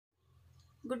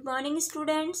Good morning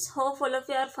students. Hope all of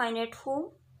you are fine at home.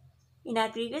 In our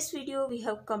previous video we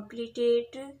have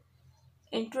completed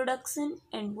introduction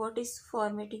and what is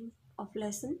formatting of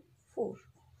lesson 4.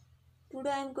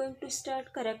 Today I am going to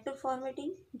start character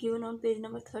formatting given on page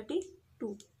number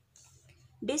 32.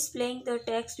 Displaying the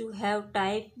text you have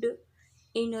typed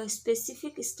in a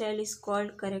specific style is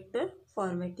called character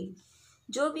formatting.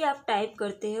 जो भी आप type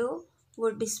करते हो वो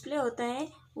display होता है,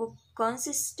 वो कौन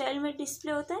से स्टाइल में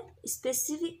डिस्प्ले होता है?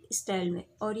 स्पेसिफिक स्टाइल में।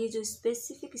 और ये जो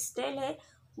स्पेसिफिक स्टाइल है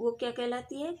वो क्या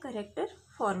कहलाती है? Character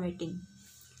formatting.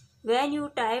 When you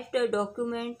type the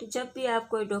document, जब भी आप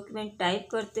कोई डॉक्यूमेंट टाइप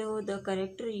करते हो, the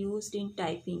character used in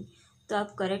typing, तो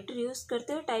आप करेक्टर यूज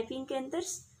करते हो टाइपिंग के अंदर।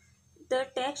 The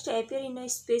text appear in a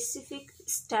specific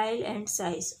style and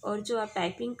size, और जो आप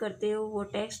टाइपिंग करते हो वो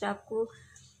टेक्स्ट आपको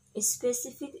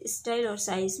स्पेसिफिक स्टाइल और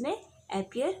साइज में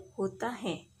अपियर होता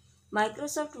है।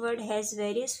 Microsoft word has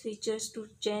various features to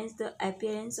change the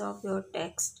appearance of your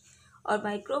text, और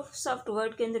माइक्रोसॉफ्ट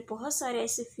वर्ड के अंदर बहुत सारे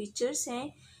ऐसे फीचर्स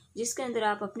हैं जिसके अंदर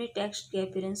आप अपने टेक्स्ट के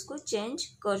अपीयरेंस को चेंज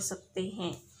कर सकते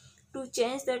हैं। To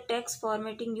change the text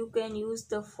formatting you can use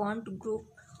the font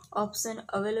group option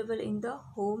available in the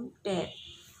home tab,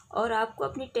 और आपको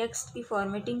अपनी टेक्स्ट की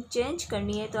फॉर्मेटिंग चेंज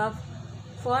करनी है तो आप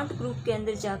फॉन्ट ग्रुप के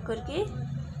अंदर जाकर के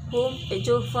होम,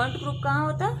 जो फॉन्ट ग्रुप कहाँ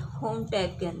होता है? होम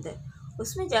टैब के अंदर,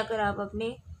 उसमें जाकर आप अपने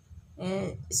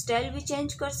स्टाइल भी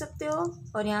चेंज कर सकते हो,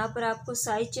 और यहाँ पर आपको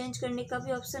साइज चेंज करने का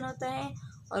भी ऑप्शन होता है,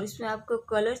 और इसमें आपको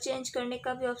कलर चेंज करने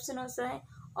का भी ऑप्शन होता है,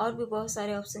 और भी बहुत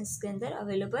सारे ऑप्शन इसके अंदर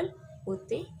अवेलेबल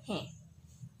होते हैं।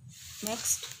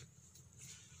 Next,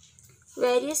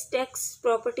 various text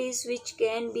properties which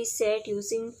can be set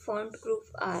using font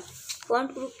group are.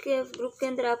 Font group के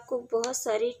अंदर आपको बहुत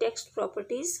सारी टेक्स्ट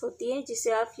प्रॉपर्टीज होती है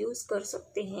जिसे आप यूज कर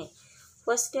सकते हैं।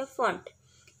 फर्स्ट है font.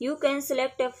 You can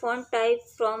select a font type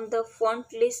from the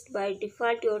font list. By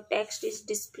default, your text is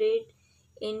displayed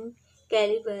in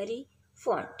Calibri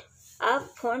font.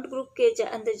 आप फॉन्ट ग्रुप के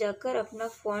अंदर जाकर अपना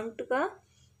फॉन्ट का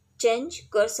चेंज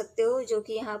कर सकते हो, जो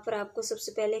कि यहाँ पर आपको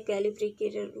सबसे पहले कैलिब्री के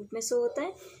रूप में शो होता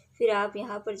है। फिर आप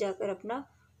यहाँ पर जाकर अपना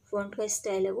फॉन्ट का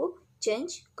स्टाइल है वो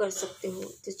चेंज कर सकते हो।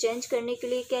 तो चेंज करने के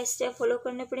लिए क्या स्टेप फॉलो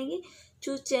करने पड़ेंगे?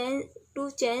 To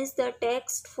change the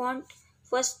text font,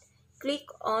 first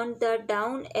click on the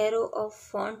down arrow of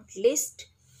font list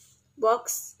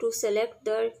box to select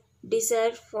the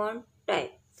desired font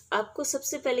type. आपको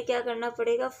सबसे पहले क्या करना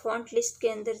पड़ेगा? फॉन्ट लिस्ट के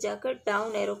अंदर जाकर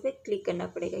डाउन एरो पे क्लिक करना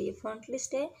पड़ेगा। ये फॉन्ट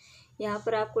लिस्ट है, यहाँ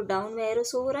पर आपको डाउन में एरो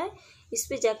शो हो रहा है, इस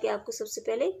पे जाके आपको सबसे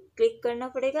पहले क्लिक करना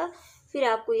पड़ेगा। फिर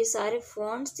आपको ये सारे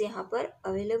फॉन्ट्स यहाँ पर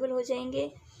अवेलेबल हो जाएंगे।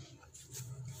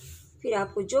 फिर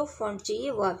आपको जो फॉन्ट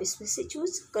चाहिए वो आप इसमें से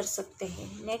चूज कर सकते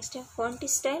हैं। नेक्स्ट है font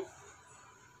style.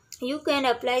 You can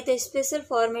apply the special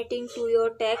formatting to your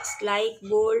text like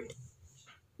bold,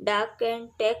 dark and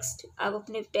text. आप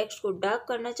अपने टेक्स्ट को डार्क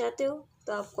करना चाहते हो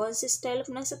तो आप कौन से स्टाइल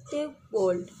अपना सकते हो?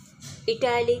 Bold,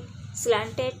 italic,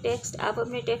 slanted text. आप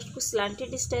अपने टेक्स्ट को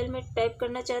स्लांटेड स्टाइल में टाइप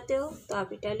करना चाहते हो तो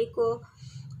आप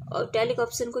इटैलिक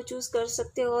ऑप्शन को चूज कर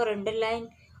सकते हो, और अंडरलाइन।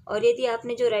 और यदि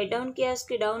आपने जो राइट डाउन किया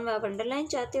उसके डाउन में आप अंडरलाइन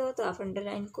चाहते हो तो आप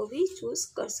अंडरलाइन को भी चूज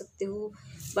कर सकते हो।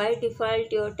 By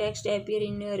default your text appear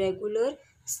in regular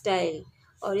style,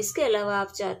 और इसके अलावा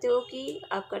आप चाहते हो कि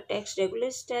आपका टेक्स्ट रेगुलर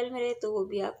स्टाइल में रहे तो वो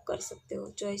भी आप कर सकते हो।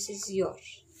 Choice is your.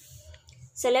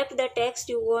 Select the text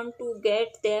you want to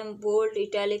get them bold,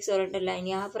 italics और अंडरलाइन।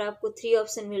 यहाँ पर आपको 3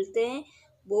 ऑप्शन मिलते हैं,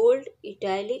 बोल्ड,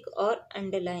 इटैलिक और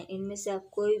अंडरलाइन। इनमें से आप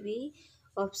कोई भी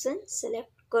ऑप्शन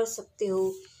सेलेक्ट कर सकते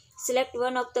हो। Select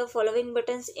one of the following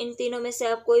buttons. इन तीनों में से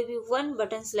आप कोई भी वन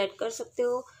बटन सेलेक्ट कर सकते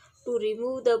हो। To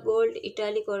remove the bold,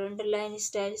 italic or underline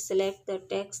style, select the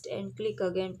text and click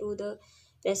again to the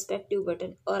respective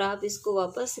button. और आप इसको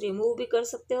वापस रिमूव भी कर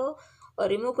सकते हो, और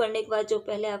रिमूव करने के बाद जो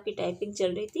पहले आपकी टाइपिंग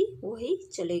चल रही थी वही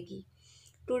चलेगी।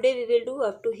 Today we will do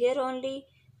up to here only.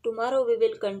 Tomorrow we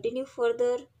will continue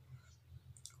further.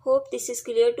 Hope this is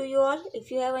clear to you all.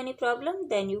 If you have any problem,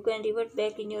 then you can revert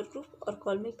back in your group or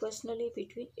call me personally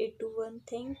between 8 to 1.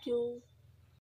 Thank you.